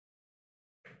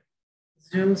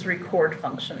Zoom's record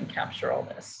function and capture all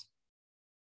this.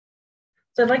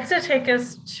 So I'd like to take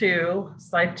us to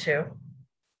slide 2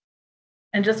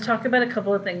 and just talk about a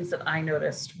couple of things that I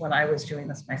noticed when I was doing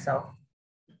this myself.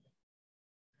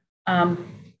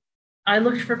 I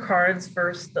looked for cards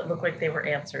first that looked like they were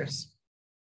answers.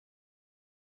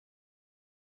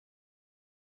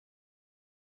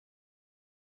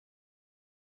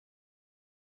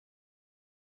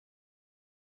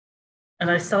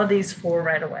 And I saw these 4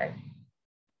 right away.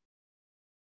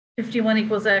 51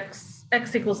 equals x,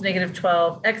 x equals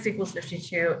 -12, x equals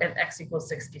 52, and x equals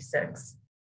 66.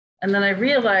 And then I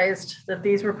realized that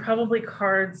these were probably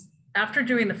cards. After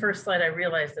doing the first slide, I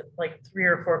realized that like 3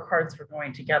 or 4 cards were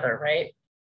going together, right?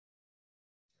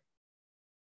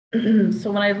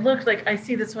 So when I looked, like I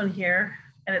see this one here,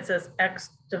 and it says x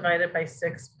divided by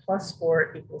 6 plus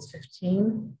 4 equals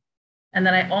 15. And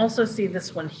then I also see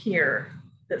this one here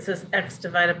that says x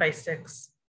divided by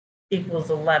 6 equals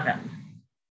 11.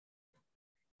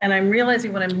 And I'm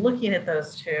realizing when I'm looking at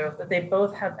those two that they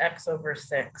both have x over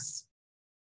 6.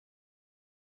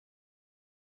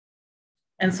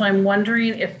 And so I'm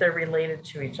wondering if they're related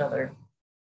to each other.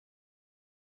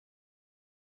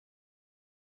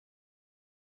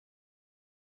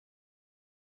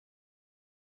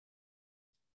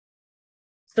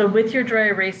 So with your dry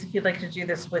erase, if you'd like to do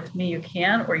this with me, you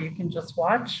can, or you can just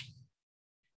watch.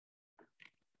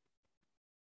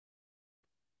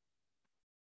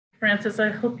 Francis, I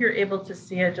hope you're able to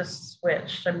see. I just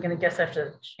switched. I'm going to guess I have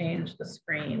to change the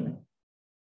screen.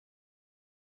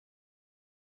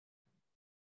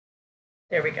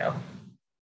 There we go.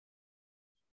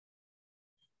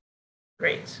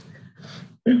 Great.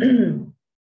 I'm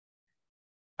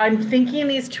thinking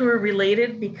these two are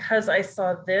related because I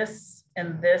saw this,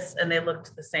 and they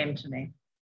looked the same to me.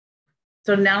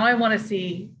 So now I want to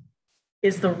see,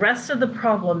 is the rest of the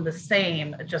problem the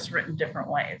same, just written different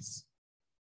ways?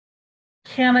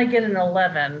 Can I get an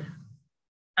 11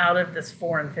 out of this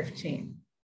 4 and 15?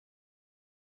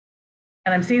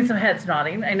 And I'm seeing some heads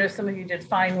nodding. I know some of you did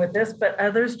fine with this, but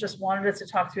others just wanted us to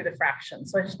talk through the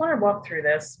fractions. So I just want to walk through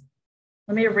this.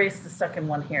 Let me erase the second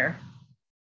one here.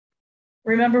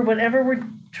 Remember, whenever we're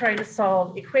trying to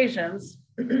solve equations,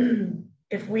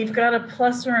 if we've got a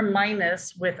plus or a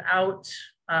minus without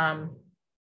a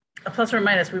plus or a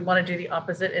minus, we want to do the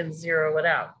opposite and zero it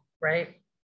out, right?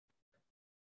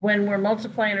 When we're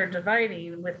multiplying or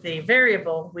dividing with the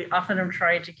variable, we often are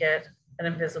trying to get an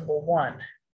invisible 1.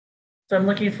 So I'm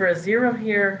looking for a 0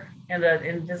 here and an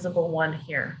invisible 1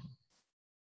 here.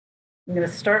 I'm going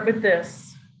to start with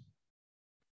this.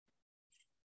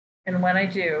 And when I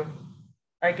do,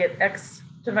 I get x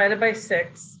divided by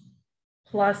 6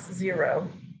 plus 0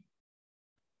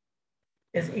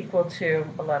 is equal to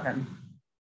 11.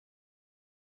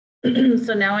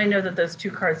 So now I know that those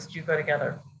two cards do go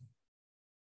together.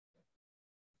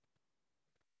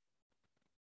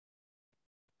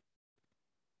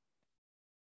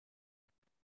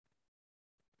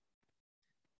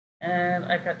 And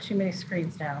I've got too many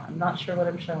screens now. I'm not sure what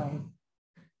I'm showing.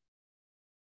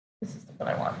 This is what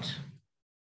I want.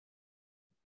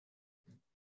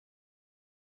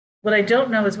 What I don't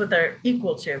know is what they're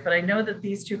equal to, but I know that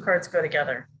these two cards go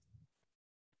together.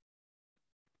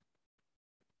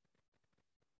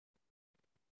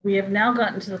 We have now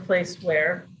gotten to the place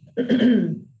where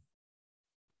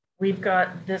we've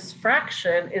got this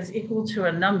fraction is equal to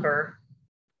a number.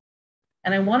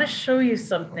 And I want to show you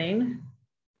something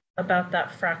about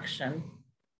that fraction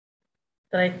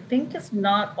that I think is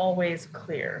not always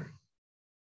clear.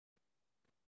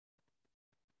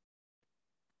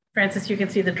 Francis, you can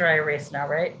see the dry erase now,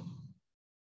 right?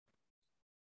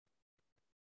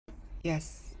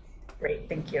 Yes. Great,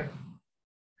 thank you.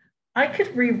 I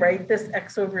could rewrite this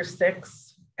x over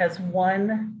 6 as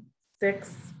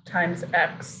 1/6 times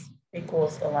x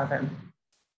equals 11.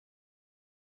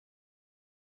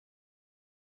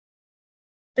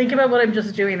 Think about what I'm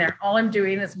just doing there. All I'm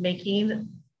doing is making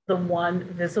the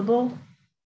 1 visible.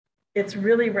 It's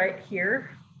really right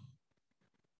here.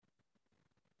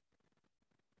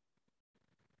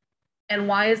 And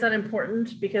why is that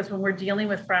important? Because when we're dealing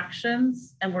with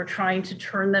fractions and we're trying to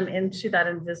turn them into that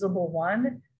invisible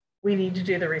 1, we need to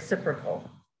do the reciprocal.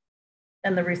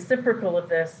 And the reciprocal of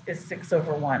this is 6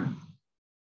 over 1.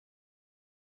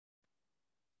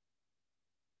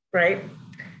 Right?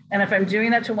 And if I'm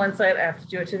doing that to one side, I have to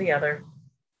do it to the other.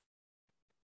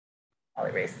 I'll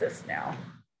erase this now.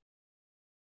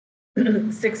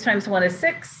 6 times 1 is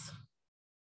 6.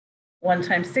 1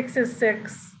 times 6 is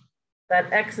 6.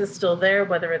 That x is still there,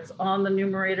 whether it's on the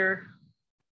numerator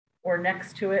or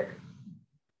next to it,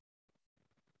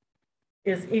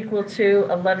 is equal to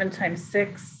 11 times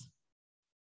 6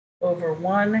 over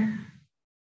 1.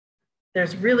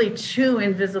 There's really 2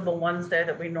 invisible ones there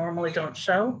that we normally don't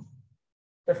show.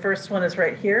 The first one is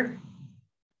right here.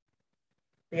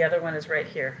 The other one is right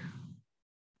here.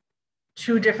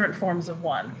 2 different forms of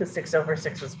 1, because 6 over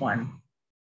 6 is 1.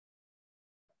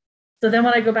 So then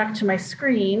when I go back to my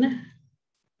screen,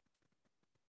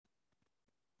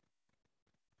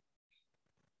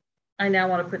 I now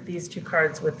want to put these 2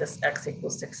 cards with this x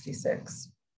equals 66.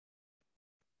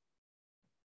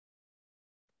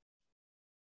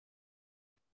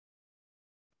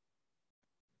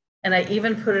 And I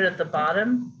even put it at the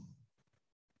bottom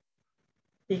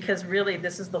because really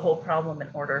this is the whole problem in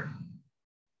order.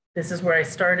 This is where I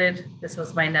started. This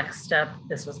was my next step.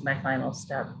 This was my final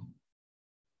step.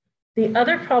 The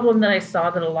other problem that I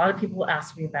saw that a lot of people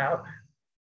asked me about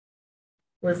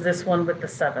was this one with the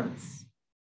 7s.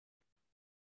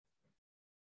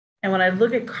 And when I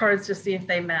look at cards to see if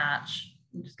they match,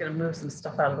 I'm just going to move some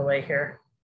stuff out of the way here.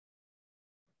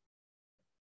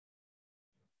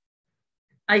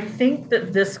 I think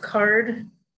that this card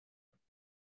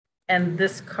and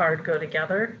this card go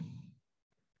together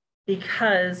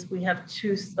because we have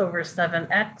 2 over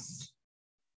 7x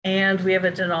and we have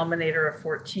a denominator of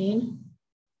 14.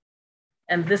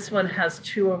 And this one has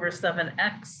 2 over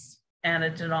 7x and a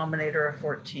denominator of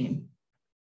 14.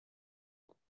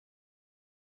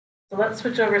 So let's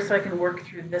switch over so I can work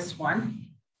through this one.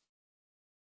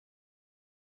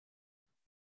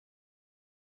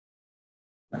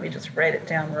 Let me just write it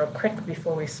down real quick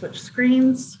before we switch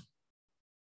screens.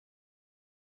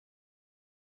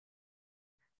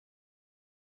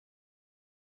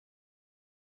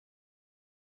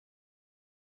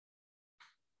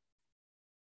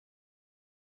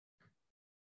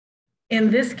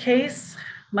 In this case,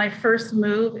 my first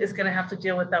move is going to have to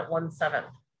deal with that 1/7.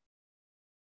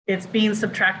 It's being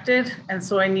subtracted, and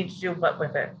so I need to do what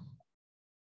with it?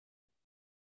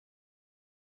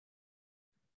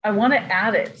 I want to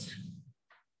add it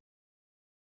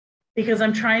because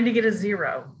I'm trying to get a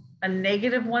 0. A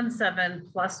negative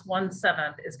 1/7 plus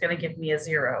 1/7 is going to give me a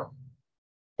 0.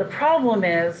 The problem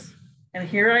is, and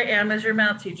here I am as your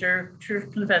math teacher,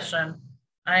 truth confession,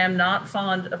 I am not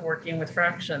fond of working with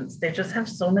fractions. They just have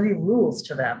so many rules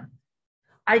to them.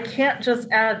 I can't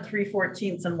just add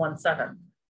 3/14 and 1/7.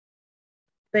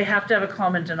 They have to have a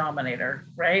common denominator,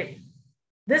 right?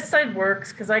 This side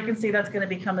works because I can see that's going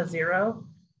to become a 0,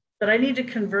 but I need to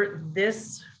convert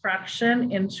this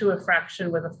fraction into a fraction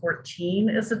with a 14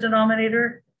 as the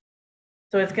denominator.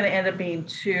 So it's going to end up being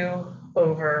 2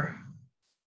 over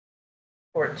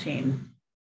 14.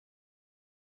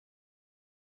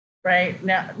 Right,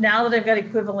 now that I've got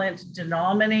equivalent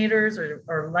denominators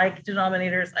or like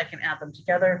denominators, I can add them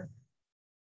together.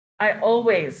 I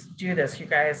always do this, you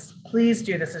guys. Please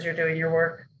do this as you're doing your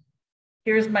work.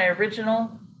 Here's my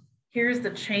original. Here's the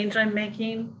change I'm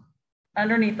making.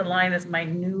 Underneath the line is my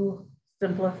new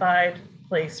simplified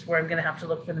place where I'm going to have to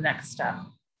look for the next step.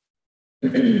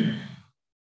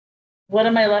 What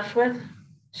am I left with?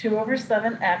 2 over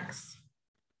 7x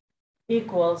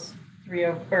equals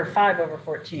 5 over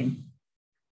 14.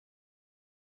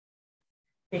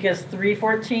 Because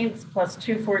 3/14 plus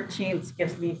 2/14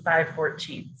 gives me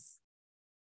 5/14.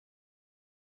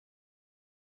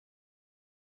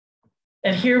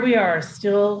 And here we are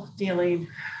still dealing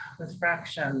with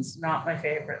fractions, not my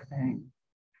favorite thing.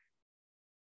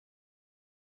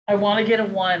 I want to get a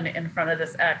 1 in front of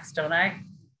this x, don't I?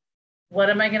 What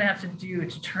am I going to have to do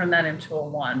to turn that into a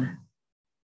 1?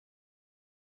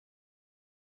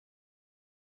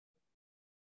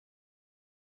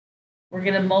 We're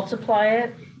going to multiply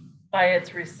it by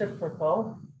its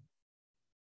reciprocal.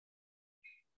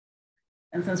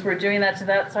 And since we're doing that to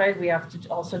that side, we have to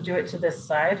also do it to this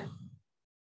side.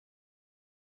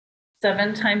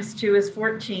 7 times 2 is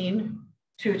 14.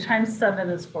 2 times 7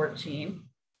 is 14.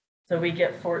 So we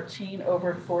get 14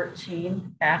 over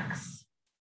 14x,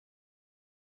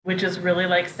 which is really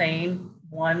like saying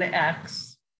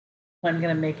 1x, I'm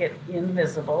going to make it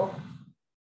invisible,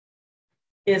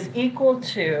 is equal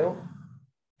to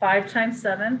 5 times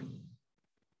 7,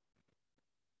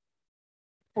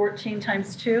 14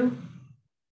 times 2.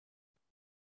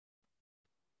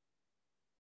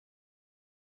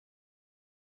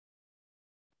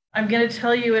 I'm going to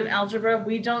tell you in algebra,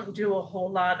 we don't do a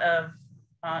whole lot of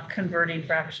converting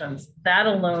fractions. That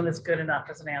alone is good enough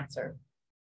as an answer.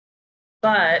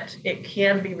 But it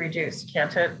can be reduced,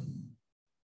 can't it?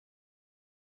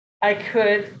 I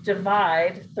could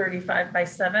divide 35 by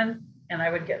 7 and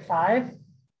I would get 5.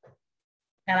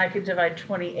 And I could divide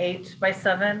 28 by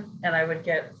 7 and I would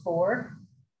get 4.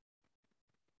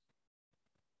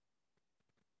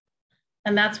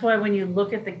 And that's why when you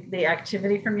look at the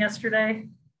activity from yesterday,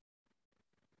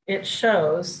 it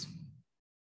shows,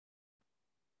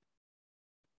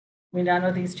 we now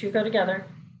know these two go together.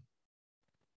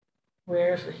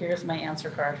 Here's my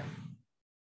answer card.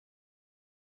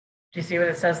 Do you see what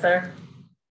it says there?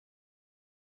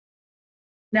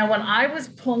 Now, when I was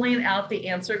pulling out the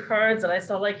answer cards and I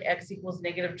saw like x equals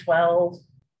 -12,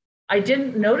 I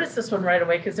didn't notice this one right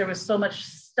away because there was so much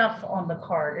stuff on the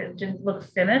card. It didn't look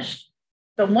finished.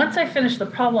 But once I finished the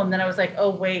problem, then I was like, oh,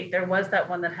 wait, there was that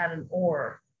one that had an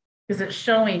or, because it's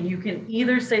showing you can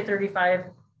either say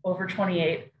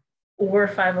 35/28 or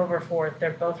 5/4.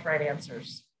 They're both right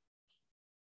answers.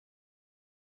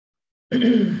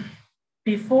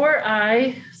 Before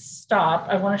I stop,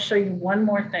 I want to show you one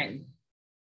more thing.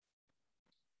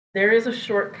 There is a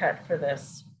shortcut for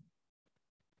this.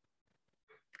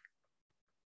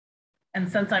 And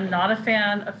since I'm not a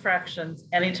fan of fractions,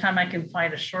 anytime I can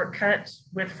find a shortcut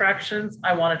with fractions,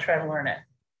 I want to try to learn it.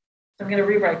 So I'm going to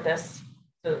rewrite this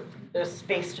so there's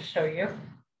space to show you.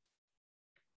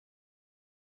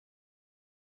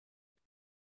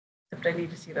 Except I need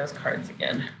to see those cards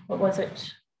again. What was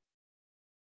it?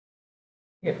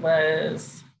 It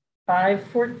was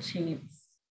 5/14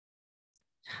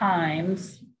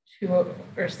 times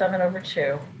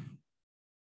 7/2.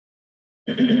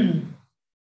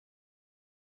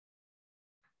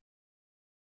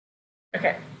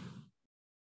 Okay.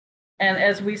 And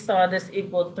as we saw, this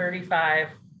equaled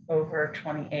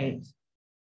 35/28.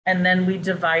 And then we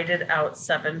divided out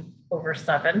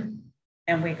 7/7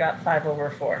 and we got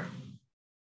 5/4.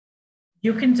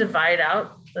 You can divide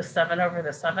out the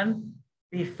 7/7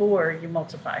 before you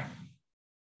multiply.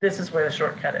 This is where the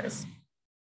shortcut is.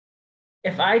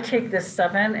 If I take this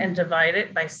 7 and divide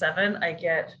it by 7, I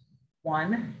get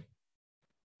 1.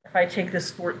 If I take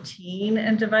this 14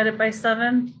 and divide it by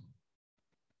 7,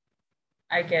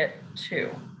 I get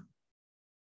 2.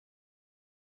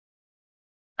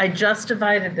 I just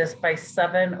divided this by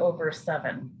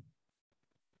 7/7.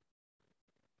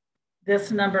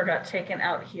 This number got taken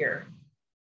out here.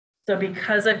 So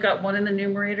because I've got one in the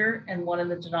numerator and one in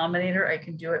the denominator, I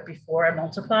can do it before I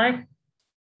multiply.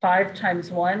 5 times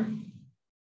 1,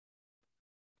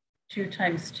 2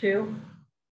 times 2.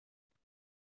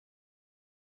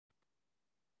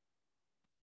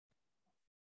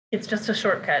 It's just a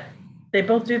shortcut. They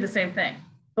both do the same thing.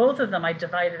 Both of them, I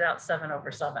divided out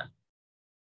 7/7.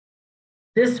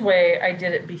 This way I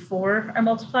did it before I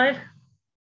multiplied.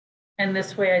 And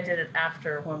this way I did it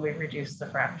after when we reduced the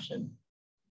fraction.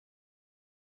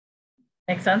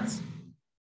 Make sense?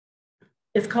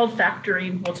 It's called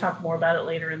factoring. We'll talk more about it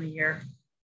later in the year.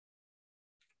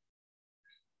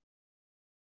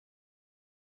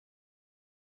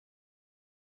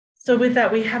 So with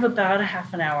that, we have about a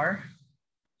half an hour.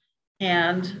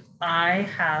 And I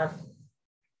have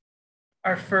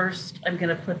our first, I'm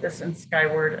going to put this in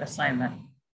Skyward assignment.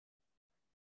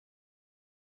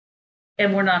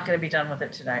 And we're not going to be done with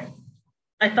it today.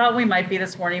 I thought we might be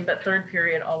this morning, but third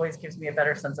period always gives me a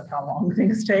better sense of how long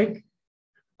things take.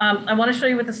 I want to show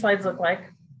you what the slides look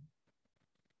like.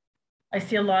 I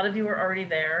see a lot of you are already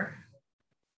there.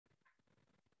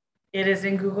 It is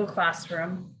in Google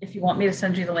Classroom. If you want me to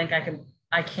send you the link, I can,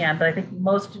 but I think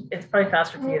it's probably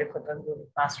faster for you to click on Google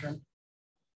Classroom.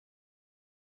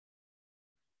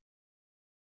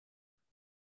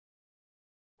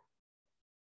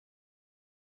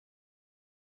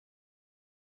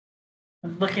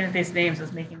 Looking at these names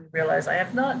is making me realize I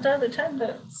have not done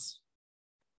attendance.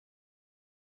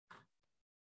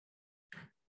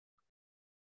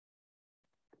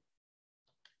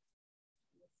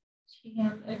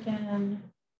 Tian again.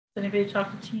 Is anybody talk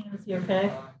to Tian? Is he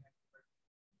okay?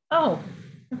 Oh,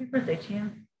 happy birthday,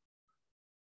 Tian.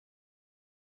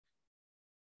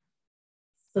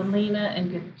 Selena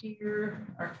and Gadir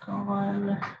are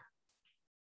gone.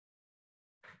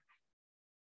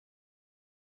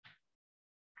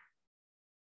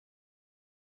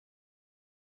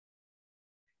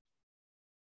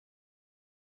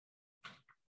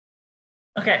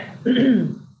 Okay.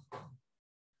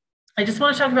 I just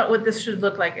want to talk about what this should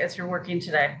look like as you're working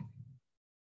today.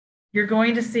 You're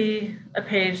going to see a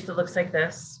page that looks like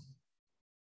this.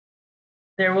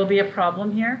 There will be a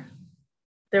problem here.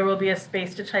 There will be a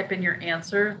space to type in your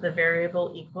answer. The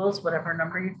variable equals whatever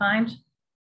number you find.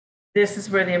 This is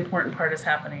where the important part is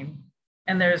happening.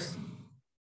 And there's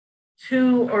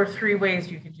 2 or 3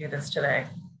 ways you can do this today.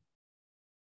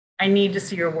 I need to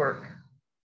see your work.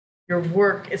 Your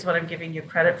work is what I'm giving you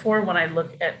credit for when I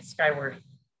look at Skyward.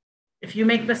 If you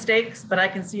make mistakes, but I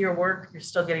can see your work, you're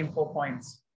still getting full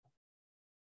points.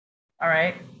 All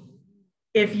right.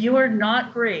 If you are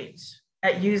not great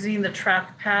at using the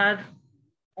trackpad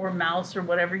or mouse or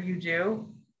whatever you do,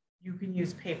 you can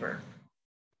use paper.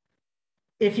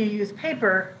 If you use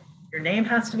paper, your name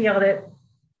has to be on it.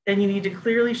 Then you need to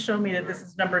clearly show me that this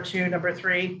is number 2, number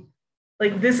 3.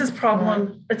 Like this is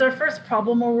problem, it's our first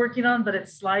problem we're working on, but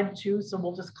it's slide 2, so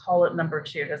we'll just call it number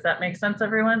 2. Does that make sense,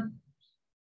 everyone?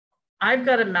 I've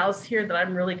got a mouse here that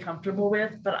I'm really comfortable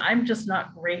with, but I'm just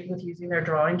not great with using their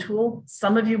drawing tool.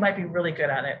 Some of you might be really good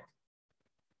at it.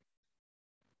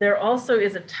 There also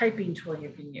is a typing tool you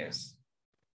can use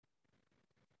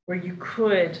where you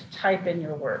could type in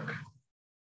your work.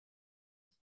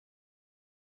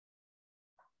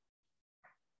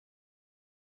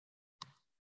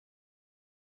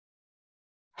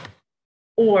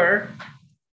 Or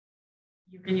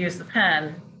you can use the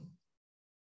pen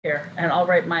here, and I'll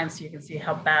write mine so you can see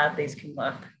how bad these can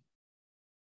look.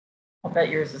 I'll bet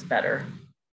yours is better.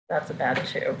 That's a bad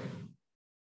 2.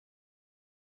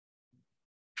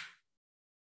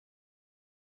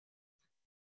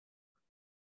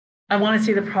 I want to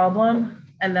see the problem,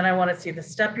 and then I want to see the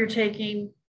step you're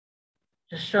taking.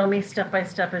 Just show me step by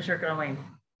step as you're going.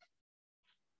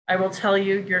 I will tell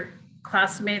you, your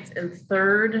classmates in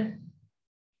 3rd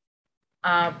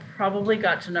probably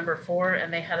got to number 4,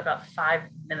 and they had about 5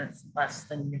 minutes less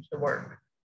than you to work.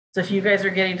 So if you guys are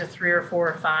getting to 3 or 4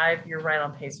 or 5, you're right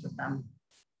on pace with them.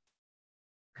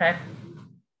 Okay.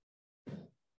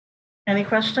 Any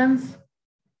questions?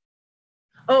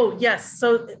 Oh, yes.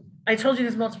 So I told you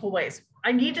there's multiple ways.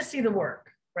 I need to see the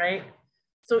work, right?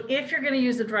 So if you're going to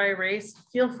use a dry erase,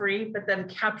 feel free, but then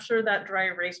capture that dry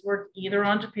erase work either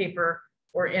onto paper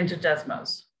or into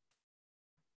Desmos.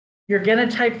 You're going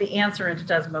to type the answer into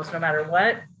Desmos no matter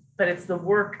what, but it's the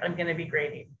work I'm going to be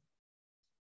grading.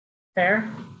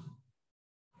 Fair?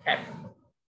 Okay.